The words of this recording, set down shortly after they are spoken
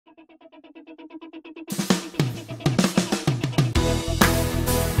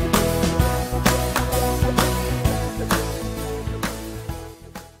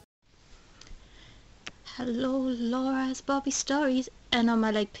Hello, Laura's Bobby Stories, and on my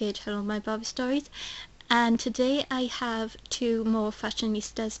like page, hello my Bobby Stories. And today I have two more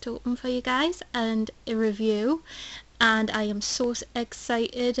fashionistas to open for you guys and a review, and I am so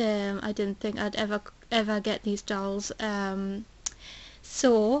excited. I didn't think I'd ever get these dolls.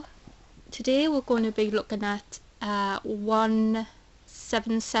 So today we're going to be looking at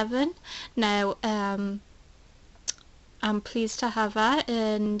 177. Now I'm pleased to have her,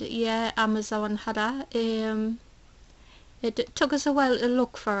 and yeah, Amazon had her. It took us a while to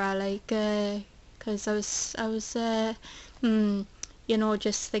look for her, like, cause I was,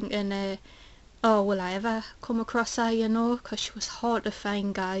 just thinking, oh, will I ever come across her, cause she was hard to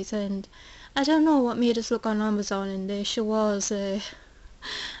find, guys, and I don't know what made us look on Amazon, and there she was.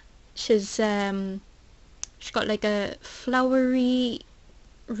 She's got like a flowery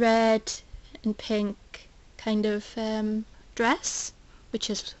red and pink kind of dress, which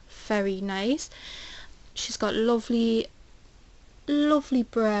is very nice. She's got lovely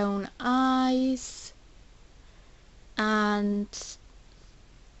brown eyes and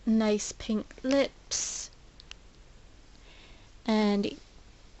nice pink lips, and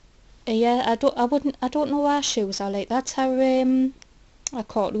yeah, I don't know her shoes are like. That's her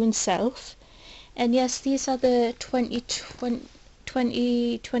cartoon self. And yes, these are the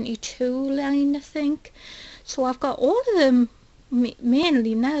 2022 line, I think. So I've got all of them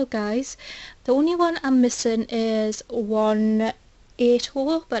mainly now, guys. The only one I'm missing is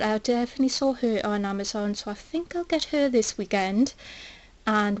 180, but I definitely saw her on Amazon, so I think I'll get her this weekend.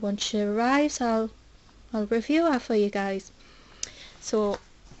 And once she arrives, I'll review her for you guys. So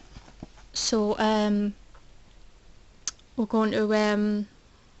we're going to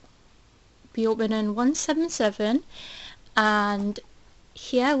be opening 177, and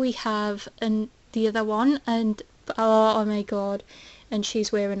here we have the other one, and oh my god, and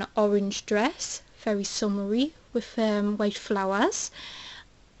she's wearing an orange dress, very summery, with white flowers.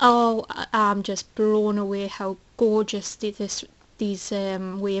 Oh, I'm just blown away how gorgeous these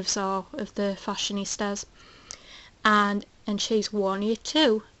waves are of the fashionistas. And she's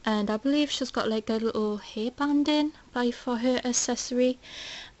 182, and I believe she's got like a little hairband in for her accessory.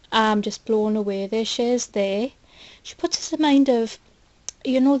 I'm just blown away. There she is there. She puts us in mind of,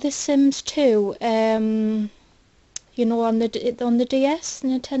 the Sims 2, on the DS,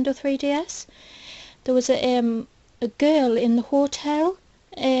 Nintendo 3DS. There was a girl in the hotel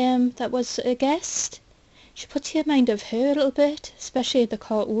that was a guest. She puts you in mind of her a little bit, especially the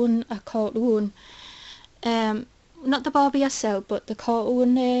cartoon. Not the Barbie herself, but the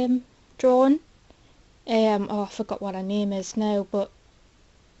cartoon drawn. Oh, I forgot what her name is now, but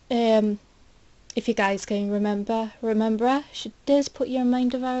if you guys can remember her, she does put you in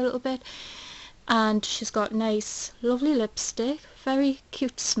mind of her a little bit. And she's got nice, lovely lipstick, very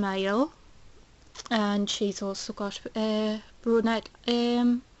cute smile, and she's also got brunette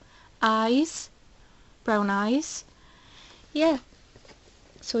eyes, brown eyes. Yeah.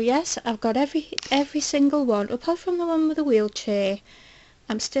 So yes, I've got every single one, apart from the one with the wheelchair.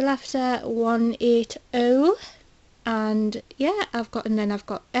 I'm still after 180, and yeah, I've got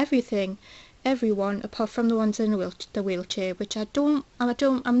everyone apart from the ones in the wheelchair, which I'm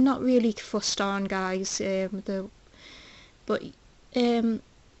not really fussed on, guys. Yeah,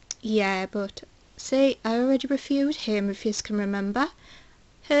 but see, I already reviewed him, if you can remember.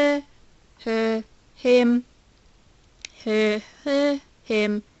 Her, him, her,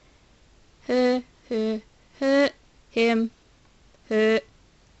 him, her, him, her.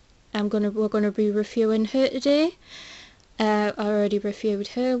 We're gonna be reviewing her today. I already reviewed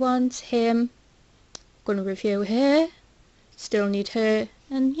her once, him. Gonna review her. Still need her,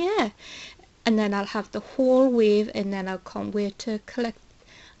 and yeah. And then I'll have the whole wave, and then I can't wait to collect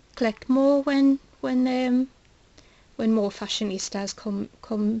more when more fashionistas come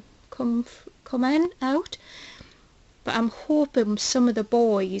out. But I'm hoping some of the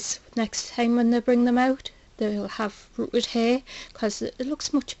boys, next time when they bring them out, they'll have rooted hair, because it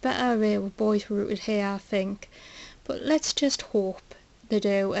looks much better with boys with rooted hair, I think. But let's just hope they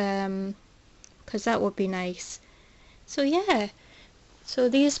do, because that would be nice. So yeah, so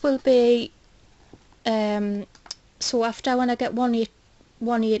these will be, so after when I get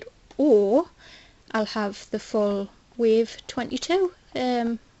 180, I'll have the full wave 22.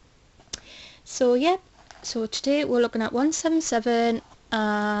 So yeah, so today we're looking at 177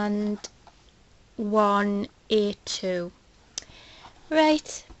 and 182.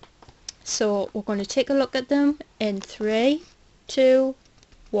 Right, so we're going to take a look at them in 3, 2,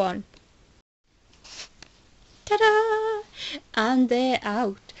 1. Ta-da! And they're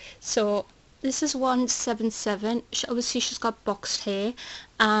out. So this is 177. Obviously she's got boxed hair,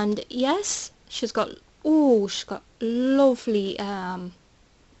 and yes, she's got oh, she's got lovely, oh,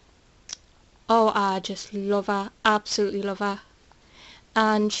 I just love her, absolutely love her.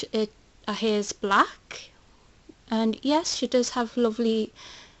 And her hair's black, and yes, she does have lovely,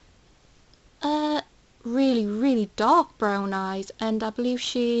 uh, really dark brown eyes, and I believe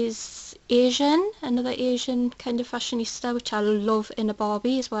she's Asian, another Asian kind of fashionista, which I love in a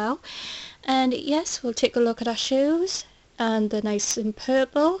Barbie as well. And yes, we'll take a look at her shoes, and they're nice in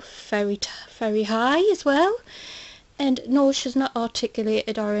purple, very high as well. And no, she's not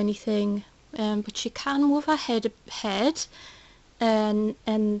articulated or anything, but she can move her head, and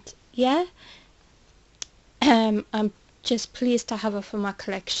yeah, I'm just pleased to have her for my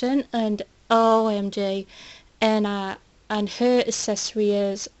collection. And OMG, and her accessory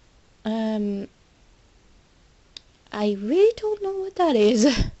is, I really don't know what that is.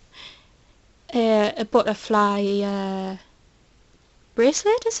 A butterfly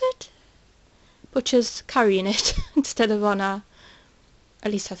bracelet, is it? But she's carrying it instead of on her.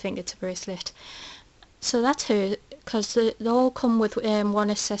 At least I think it's a bracelet. So that's her, because they all come with one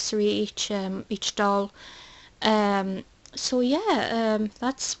accessory each doll. So yeah,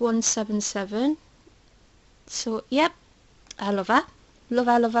 that's 177. So yep, I love her,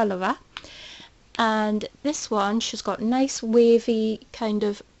 love her. And this one, she's got nice wavy kind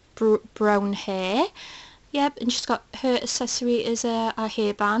of brown hair. Yep, and she's got, her accessory is a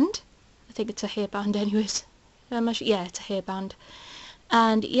hairband. I think it's a hairband anyways. Yeah, it's a hairband.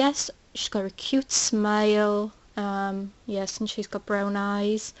 And yes, she's got a cute smile. Yes, and she's got brown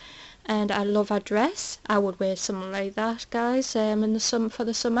eyes. And I love her dress. I would wear something like that, guys, in the for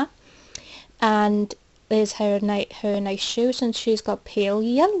the summer. And there's her nice shoes, and she's got pale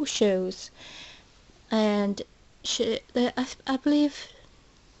yellow shoes. And I believe,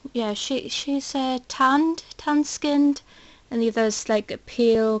 yeah, she's tan skinned, and the other's like a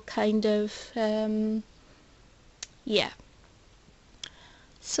pale kind of, yeah.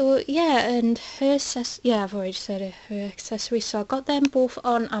 So yeah, and her yeah, I've already said it, her accessories. So I got them both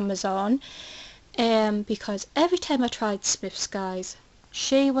on Amazon, because every time I tried Smith's, guys,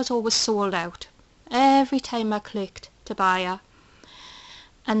 she was always sold out. Every time I clicked to buy her.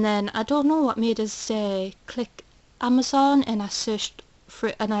 And then I don't know what made us click Amazon, and I searched for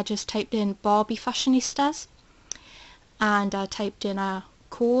it, and I just typed in Barbie fashionistas, and I typed in a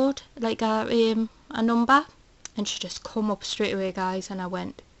code, like a number, and she just come up straight away, guys, and I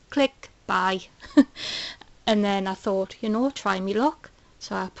went click buy. And then I thought, you know, try me luck,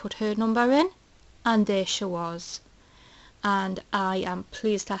 so I put her number in, and there she was. And I am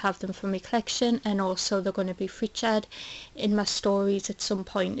pleased to have them for my collection, and also they're going to be featured in my stories at some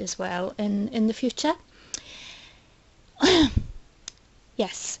point as well in the future.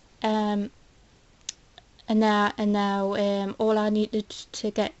 Yes, and now all I needed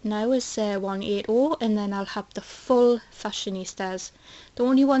to get now is 180, and then I'll have the full fashionistas. The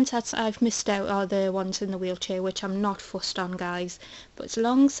only ones that I've missed out are the ones in the wheelchair, which I'm not fussed on, guys, but as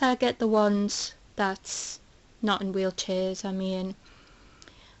long as I get the ones that's not in wheelchairs, I mean,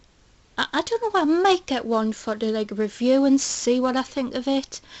 I don't know, I might get one for the like review and see what I think of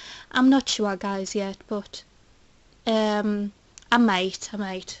it. I'm not sure, guys, yet, but I might.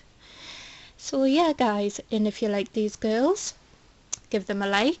 So yeah, guys, and if you like these girls, give them a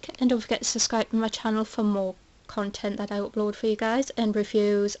like, and don't forget to subscribe to my channel for more content that I upload for you guys, and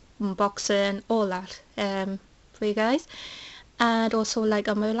reviews, unboxing, all that for you guys. And also like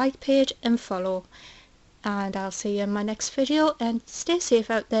on my like page and follow. And I'll see you in my next video, and stay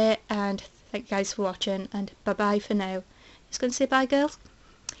safe out there, and thank you guys for watching, and bye bye for now. Just gonna say bye, girls.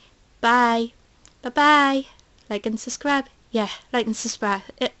 Bye. Bye. Like and subscribe. Yeah, like and subscribe.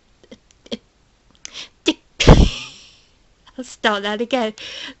 I'll start that again.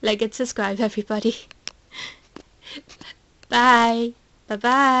 Like and subscribe, everybody. Bye.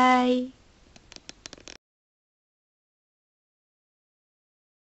 Bye.